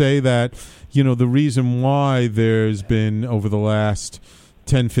who say that, the reason why there's been, over the last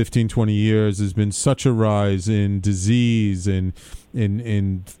 10, 15, 20 years, there's been such a rise in disease and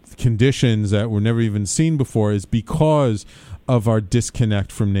in conditions that were never even seen before is because of our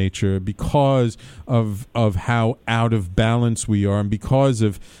disconnect from nature, because of how out of balance we are, and because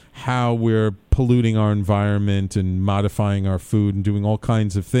of how we're polluting our environment and modifying our food and doing all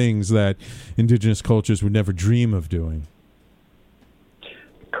kinds of things that indigenous cultures would never dream of doing.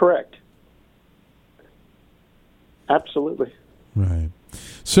 Correct. Absolutely. Right.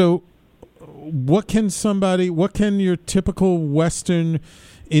 So what can your typical Western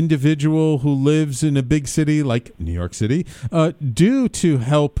individual who lives in a big city like New York City do to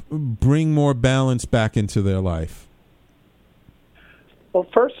help bring more balance back into their life? Well,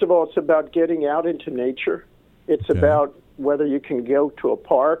 first of all, it's about getting out into nature. It's about whether you can go to a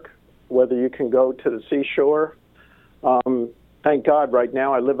park, whether you can go to the seashore. Thank God right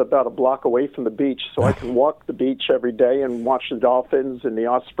now I live about a block away from the beach, so I can walk the beach every day and watch the dolphins and the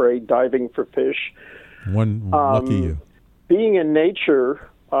osprey diving for fish. Lucky you. Being in nature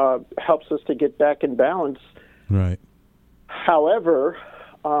helps us to get back in balance. Right. However,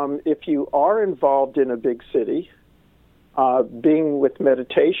 if you are involved in a big city, being with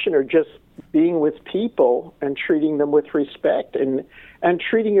meditation or just being with people and treating them with respect and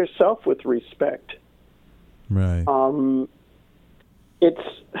treating yourself with respect. Right.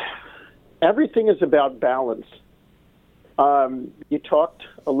 Everything is about balance. You talked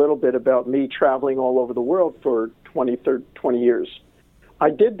a little bit about me traveling all over the world for 20 years. I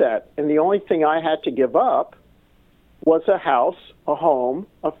did that, and the only thing I had to give up was a house, a home,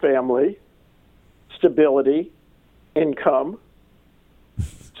 a family, stability, income.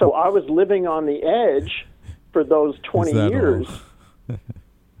 So I was living on the edge for those 20 years,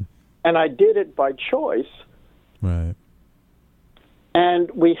 and I did it by choice. Right. And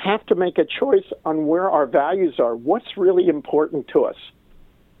we have to make a choice on where our values are. What's really important to us?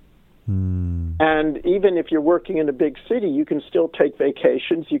 And even if you're working in a big city, you can still take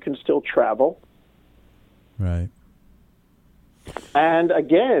vacations. You can still travel. Right. And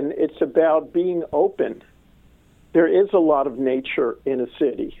again, it's about being open. There is a lot of nature in a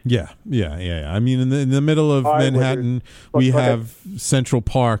city. Yeah. I mean, in the middle of Manhattan, we have Central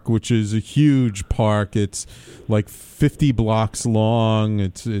Park, which is a huge park. It's like 50 blocks long.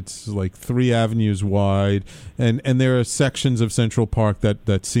 It's like 3 avenues wide, and there are sections of Central Park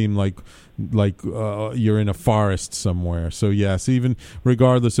that seem like you're in a forest somewhere. So yes, even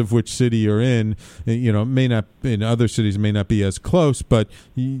regardless of which city you're in, may not, in other cities may not be as close, but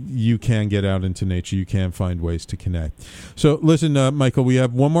you can get out into nature. You can find ways to connect. So listen, Michael, we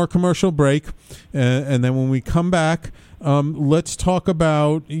have one more commercial break, and then when we come back, let's talk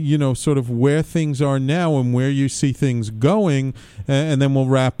about sort of where things are now and where you see things going, and then we'll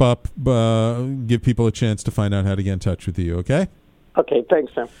wrap up, give people a chance to find out how to get in touch with you. Okay? Okay,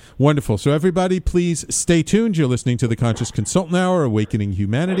 thanks, Sam. Wonderful. So everybody, please stay tuned. You're listening to the Conscious Consultant Hour, Awakening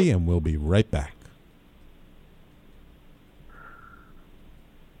Humanity, and we'll be right back.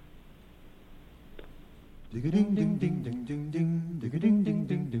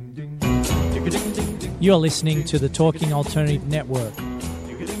 You're listening to the Talking Alternative Network.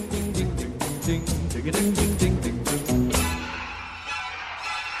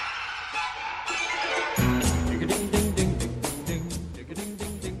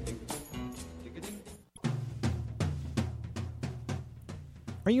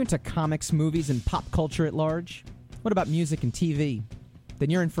 Are you into comics, movies, and pop culture at large? What about music and TV? Then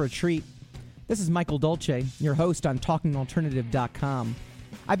you're in for a treat. This is Michael Dolce, your host on TalkingAlternative.com.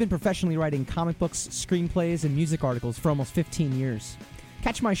 I've been professionally writing comic books, screenplays, and music articles for almost 15 years.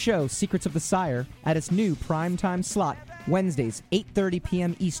 Catch my show, Secrets of the Sire, at its new primetime slot, Wednesdays, 8:30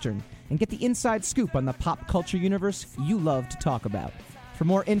 p.m. Eastern, and get the inside scoop on the pop culture universe you love to talk about. For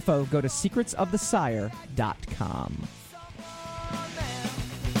more info, go to secretsofthesire.com.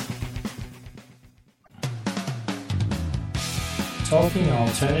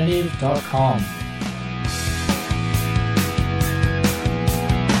 TalkingAlternative.com.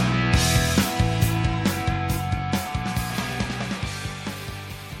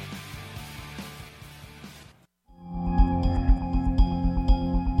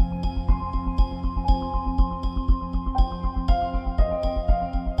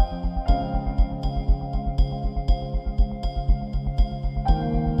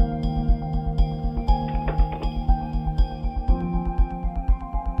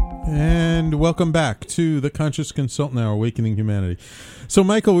 And welcome back to the Conscious Consultant Hour, Awakening Humanity. So,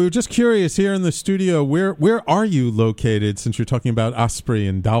 Michael, we were just curious here in the studio, where are you located, since you're talking about osprey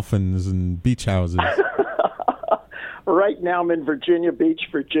and dolphins and beach houses? Right now I'm in Virginia Beach,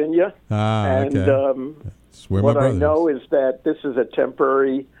 Virginia. And That's where what I know is that this is a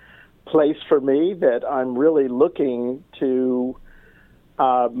temporary place for me, that I'm really looking to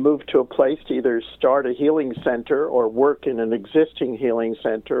move to a place to either start a healing center or work in an existing healing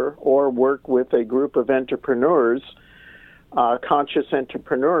center or work with a group of entrepreneurs, conscious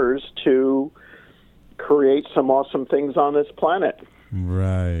entrepreneurs, to create some awesome things on this planet.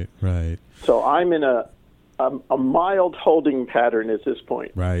 Right. So I'm in a mild holding pattern at this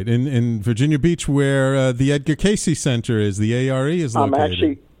point. Right. In Virginia Beach, where the Edgar Cayce Center is, the ARE is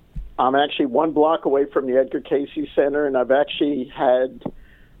located. I'm actually 1 block away from the Edgar Cayce Center, and I've actually had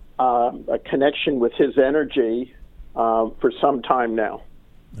a connection with his energy for some time now.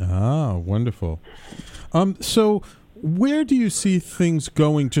 Ah, wonderful. So where do you see things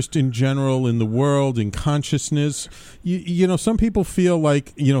going just in general in the world, in consciousness? You know, some people feel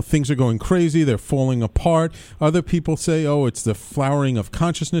like, things are going crazy, they're falling apart. Other people say, it's the flowering of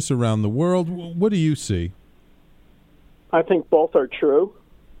consciousness around the world. What do you see? I think both are true.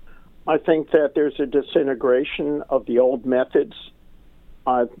 I think that there's a disintegration of the old methods.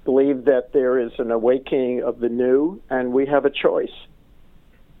 I believe that there is an awakening of the new, and we have a choice.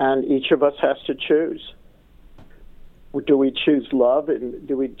 And each of us has to choose. Do we choose love, and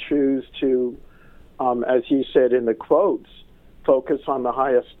do we choose to, as you said in the quotes, focus on the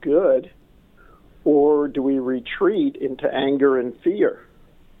highest good, or do we retreat into anger and fear?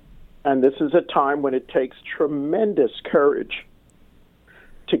 And this is a time when it takes tremendous courage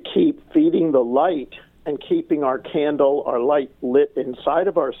to keep feeding the light and keeping our light lit inside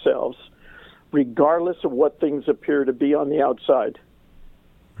of ourselves, regardless of what things appear to be on the outside.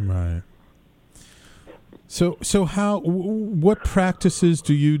 Right. So what practices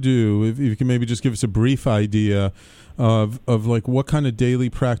do you do? If you can maybe just give us a brief idea of like what kind of daily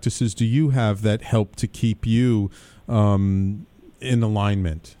practices do you have that help to keep you in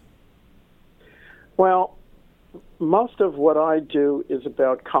alignment? Well, most of what I do is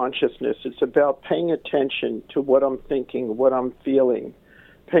about consciousness. It's about paying attention to what I'm thinking, what I'm feeling,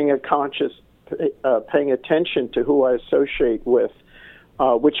 paying attention to who I associate with,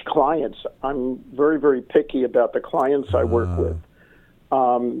 which clients. I'm very, very picky about the clients I work with.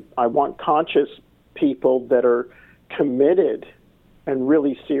 I want conscious people that are committed and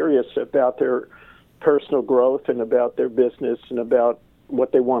really serious about their personal growth and about their business and about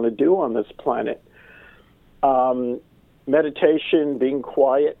what they want to do on this planet. Meditation, being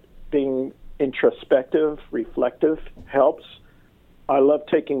quiet, being introspective, reflective helps. I love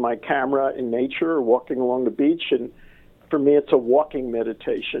taking my camera in nature or walking along the beach, and for me it's a walking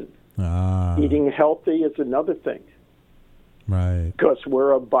meditation. Eating healthy is another thing. Right. Because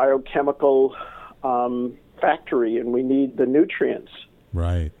we're a biochemical factory and we need the nutrients.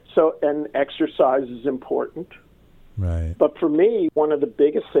 Right. So, and exercise is important. Right. But for me, one of the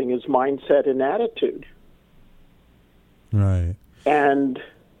biggest things is mindset and attitude. Right. And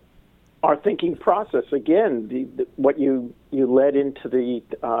our thinking process. Again, what you led into the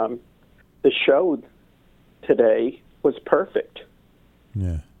show today was perfect.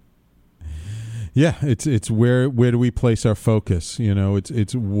 Yeah. Yeah, it's where do we place our focus?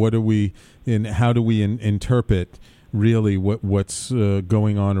 It's what do we and how do we interpret really what's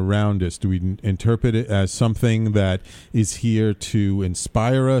going on around us? Do we interpret it as something that is here to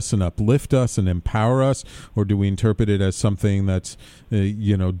inspire us and uplift us and empower us, or do we interpret it as something that's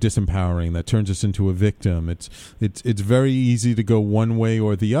disempowering, that turns us into a victim? It's very easy to go one way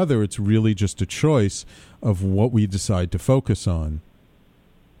or the other. It's really just a choice of what we decide to focus on.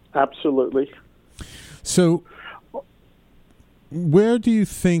 Absolutely. So where do you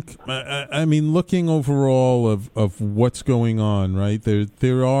think, I mean, looking overall of what's going on, right?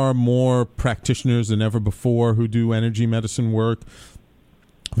 There are more practitioners than ever before who do energy medicine work.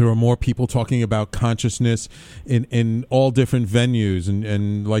 There are more people talking about consciousness in all different venues.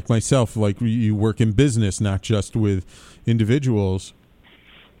 And like myself, like you work in business, not just with individuals.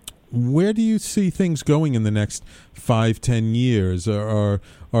 Where do you see things going in the next 5-10 years?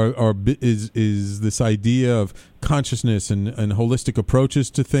 Is this idea of consciousness and holistic approaches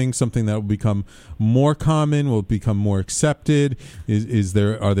to things something that will become more common? Will it become more accepted?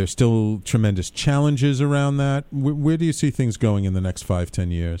 Are there still tremendous challenges around that? Where do you see things going in the next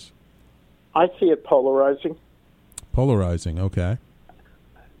 5-10 years? I see it polarizing. Polarizing, okay.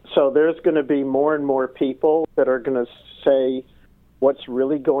 So there's going to be more and more people that are going to say, what's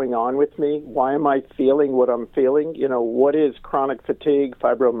really going on with me? Why am I feeling what I'm feeling? What is chronic fatigue,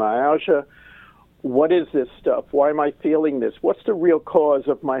 fibromyalgia? What is this stuff? Why am I feeling this? What's the real cause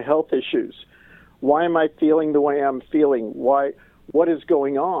of my health issues? Why am I feeling the way I'm feeling? What is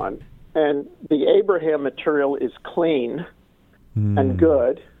going on? And the Abraham material is clean and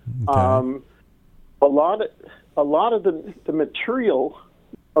good. Okay. A lot of the material,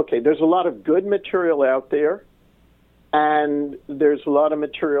 there's a lot of good material out there. And there's a lot of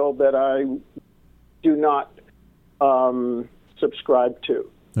material that I do not subscribe to.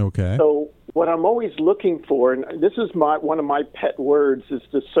 Okay. So what I'm always looking for, and this is one of my pet words, is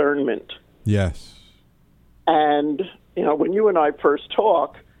discernment. Yes. And when you and I first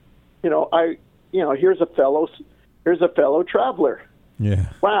talk, here's a fellow traveler. Yeah.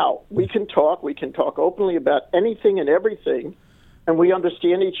 Wow, we can talk openly about anything and everything, and we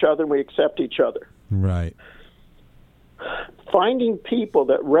understand each other and we accept each other. Right. Finding people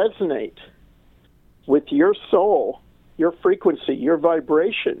that resonate with your soul, your frequency, your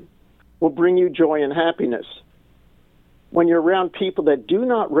vibration will bring you joy and happiness. When you're around people that do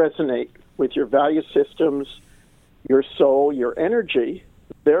not resonate with your value systems, your soul, your energy,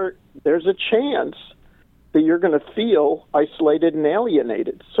 there's a chance that you're going to feel isolated and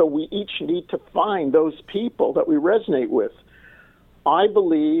alienated. So we each need to find those people that we resonate with. I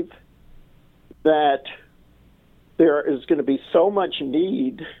believe that there is going to be so much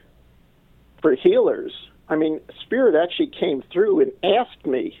need for healers. I mean, Spirit actually came through and asked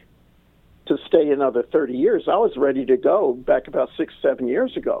me to stay another 30 years. I was ready to go back about 6-7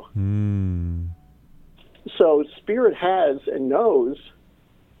 years ago. So Spirit has and knows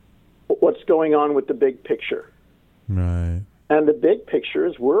what's going on with the big picture. Right. And the big picture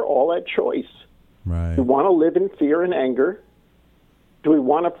is we're all at choice. Right. Do we want to live in fear and anger? Do we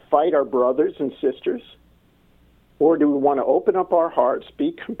want to fight our brothers and sisters? Or do we want to open up our hearts,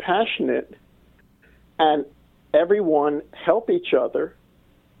 be compassionate, and everyone help each other?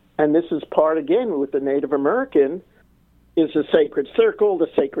 And this is part, again, with the Native American, is the sacred circle, the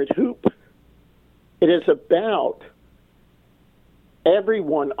sacred hoop. It is about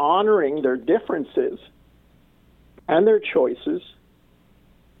everyone honoring their differences and their choices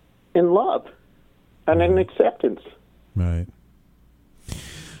in love and in acceptance. Right.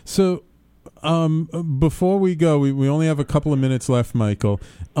 So, before we go, we only have a couple of minutes left, Michael.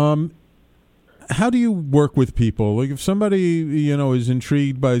 How do you work with people? Like, if somebody is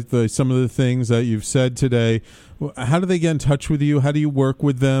intrigued by some of the things that you've said today, how do they get in touch with you? How do you work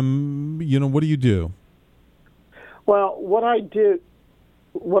with them? What do you do? Well, what I do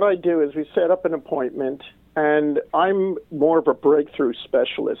is we set up an appointment, and I'm more of a breakthrough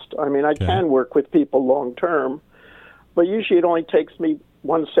specialist. I mean, I can work with people long term, but usually it only takes me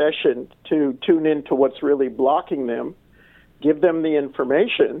one session to tune into what's really blocking them, give them the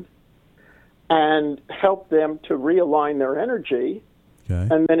information, and help them to realign their energy. Okay.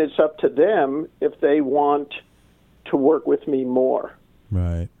 And then it's up to them if they want to work with me more.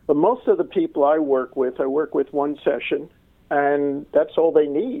 Right. But most of the people I work with one session, and that's all they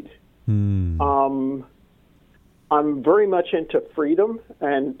need. I'm very much into freedom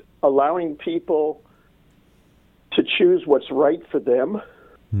and allowing people to choose what's right for them.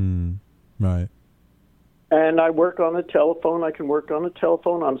 Right. And I work on the telephone. I can work on the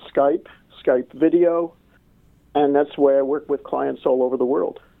telephone, on Skype video, and that's where I work with clients all over the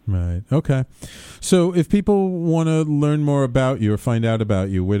world. Right. Okay. So if people want to learn more about you or find out about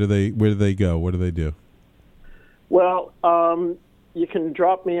you, where do they go? What do they do? Well, you can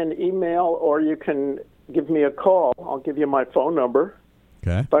drop me an email or you can give me a call. I'll give you my phone number,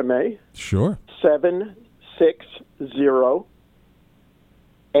 if I may. Sure.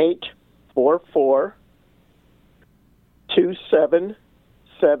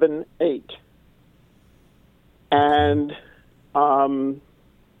 760-844-2778. And I'm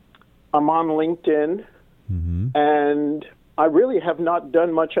on LinkedIn, and I really have not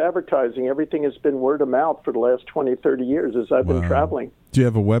done much advertising. Everything has been word of mouth for the last 20, 30 years as I've been traveling. Do you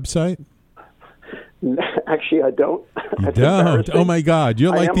have a website? Actually, I don't. You don't? Oh, my God.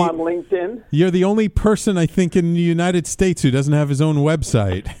 You're like on LinkedIn. You're the only person, I think, in the United States who doesn't have his own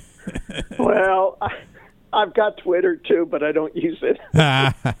website. Well, I've got Twitter, too, but I don't use it.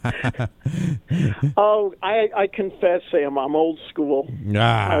 Oh, I confess, Sam, I'm old school.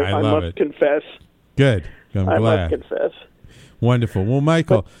 I love must confess. Good. I'm glad. I must confess. Wonderful. Well,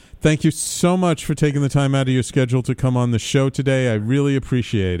 Michael, thank you so much for taking the time out of your schedule to come on the show today. I really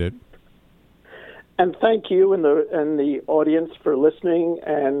appreciate it. And thank you and the audience for listening.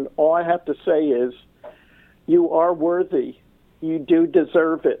 And all I have to say is you are worthy. You do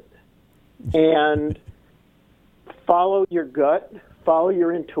deserve it. And follow your gut, follow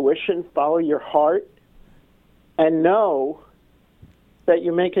your intuition, follow your heart, and know that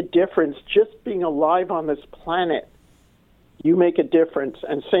you make a difference just being alive on this planet. You make a difference.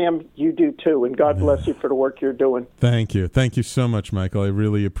 And Sam, you do too. And God bless you for the work you're doing. Thank you. Thank you so much, Michael. I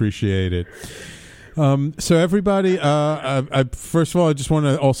really appreciate it. So everybody, first of all, I just want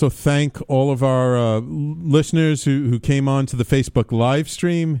to also thank all of our listeners who came on to the Facebook live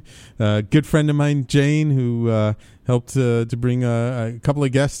stream. Good friend of mine, Jane, who helped to bring a couple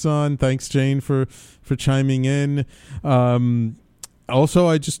of guests on. Thanks, Jane, for chiming in. Also,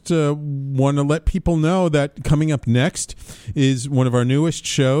 I just want to let people know that coming up next is one of our newest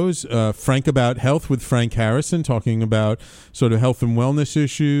shows, Frank About Health with Frank Harrison, talking about sort of health and wellness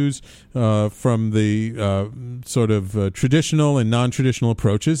issues from the sort of traditional and non-traditional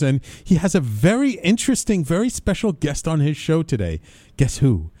approaches. And he has a very interesting, very special guest on his show today. Guess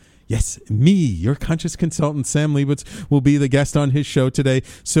who? Yes, me, your conscious consultant, Sam Liebowitz, will be the guest on his show today.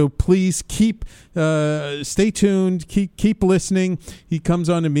 So please stay tuned, keep listening. He comes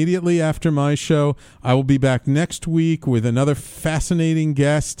on immediately after my show. I will be back next week with another fascinating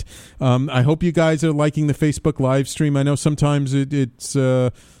guest. I hope you guys are liking the Facebook live stream. I know sometimes it's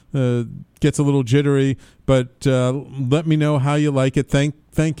gets a little jittery, but let me know how you like it.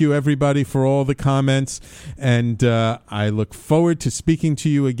 Thank you, everybody, for all the comments, and I look forward to speaking to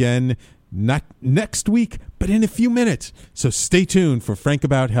you again, not next week, but in a few minutes. So stay tuned for Frank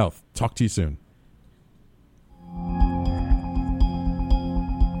About Health. Talk to you soon.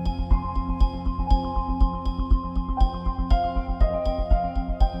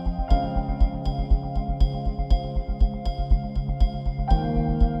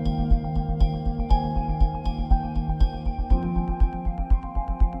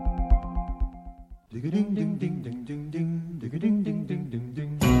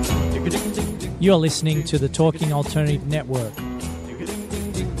 You're listening to the Talking Alternative Network.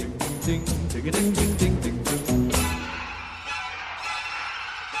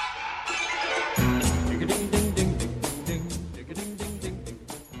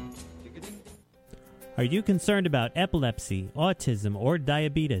 Are you concerned about epilepsy, autism, or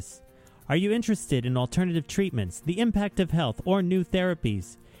diabetes? Are you interested in alternative treatments, the impact of health, or new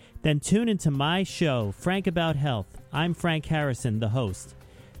therapies? Then tune into my show, Frank About Health. I'm Frank Harrison, the host.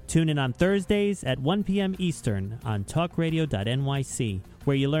 Tune in on Thursdays at 1 p.m. Eastern on talkradio.nyc,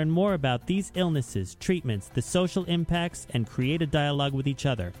 where you learn more about these illnesses, treatments, the social impacts, and create a dialogue with each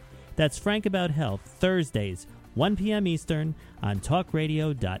other. That's Frank About Health, Thursdays, 1 p.m. Eastern on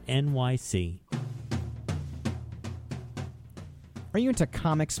talkradio.nyc. Are you into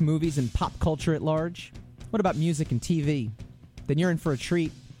comics, movies, and pop culture at large? What about music and TV? Then you're in for a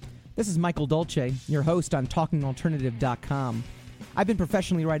treat. This is Michael Dolce, your host on TalkingAlternative.com. I've been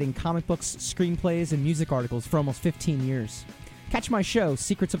professionally writing comic books, screenplays, and music articles for almost 15 years. Catch my show,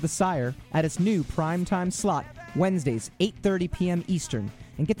 Secrets of the Sire, at its new primetime slot, Wednesdays, 8:30 p.m. Eastern,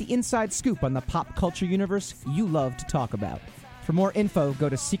 and get the inside scoop on the pop culture universe you love to talk about. For more info, go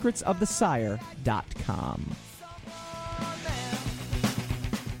to secretsofthesire.com.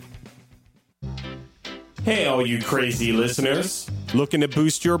 Hey, all you crazy listeners. Looking to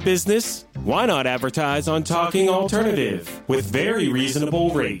boost your business? Why not advertise on Talking Alternative with very reasonable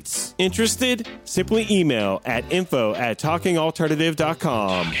rates? Interested? Simply email at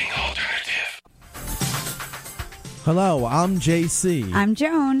info@talkingalternative.com. Hello, I'm JC. I'm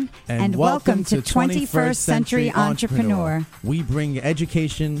Joan. And welcome to 21st Century Entrepreneur. We bring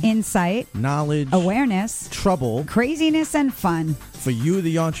education, insight, knowledge, awareness, trouble, craziness, and fun for you,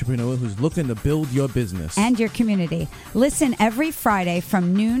 the entrepreneur who's looking to build your business and your community. Listen every Friday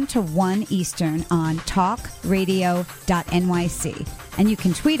from noon to 1 Eastern on talkradio.nyc. And you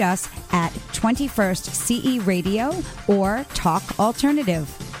can tweet us at 21st CE Radio or Talk Alternative.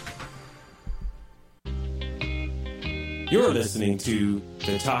 You're listening to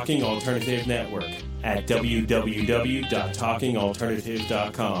the Talking Alternative Network at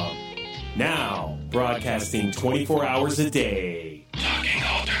www.talkingalternative.com. Now, broadcasting 24 hours a day. Talking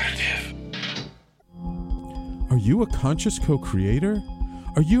Alternative. Are you a conscious co-creator?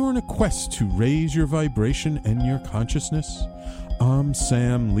 Are you on a quest to raise your vibration and your consciousness? I'm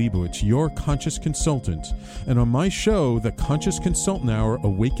Sam Leibowitz, your conscious consultant, and on my show, The Conscious Consultant Hour,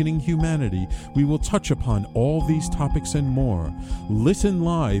 Awakening Humanity, we will touch upon all these topics and more. Listen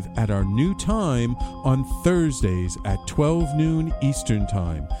live at our new time on Thursdays at 12 noon Eastern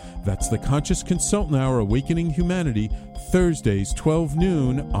Time. That's The Conscious Consultant Hour, Awakening Humanity, Thursdays 12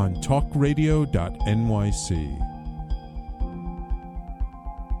 noon on talkradio.nyc.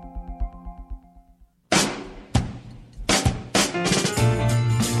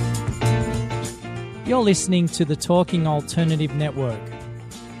 You're listening to the Talking Alternative Network.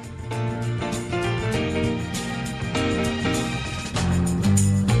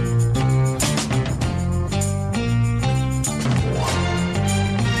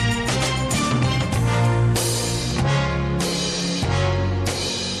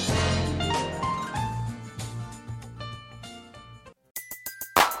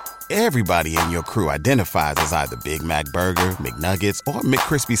 Everybody in your crew identifies as either Big Mac Burger, McNuggets, or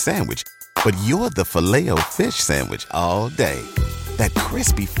McCrispy Sandwich. But you're the Filet-O-Fish Sandwich all day. That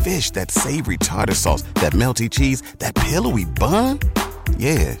crispy fish, that savory tartar sauce, that melty cheese, that pillowy bun.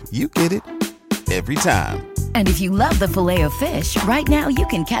 Yeah, you get it. Every time. And if you love the Filet-O-Fish, right now you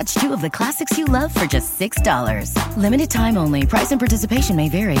can catch two of the classics you love for just $6. Limited time only. Price and participation may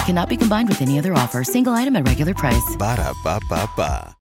vary. Cannot be combined with any other offer. Single item at regular price. Ba-da-ba-ba-ba.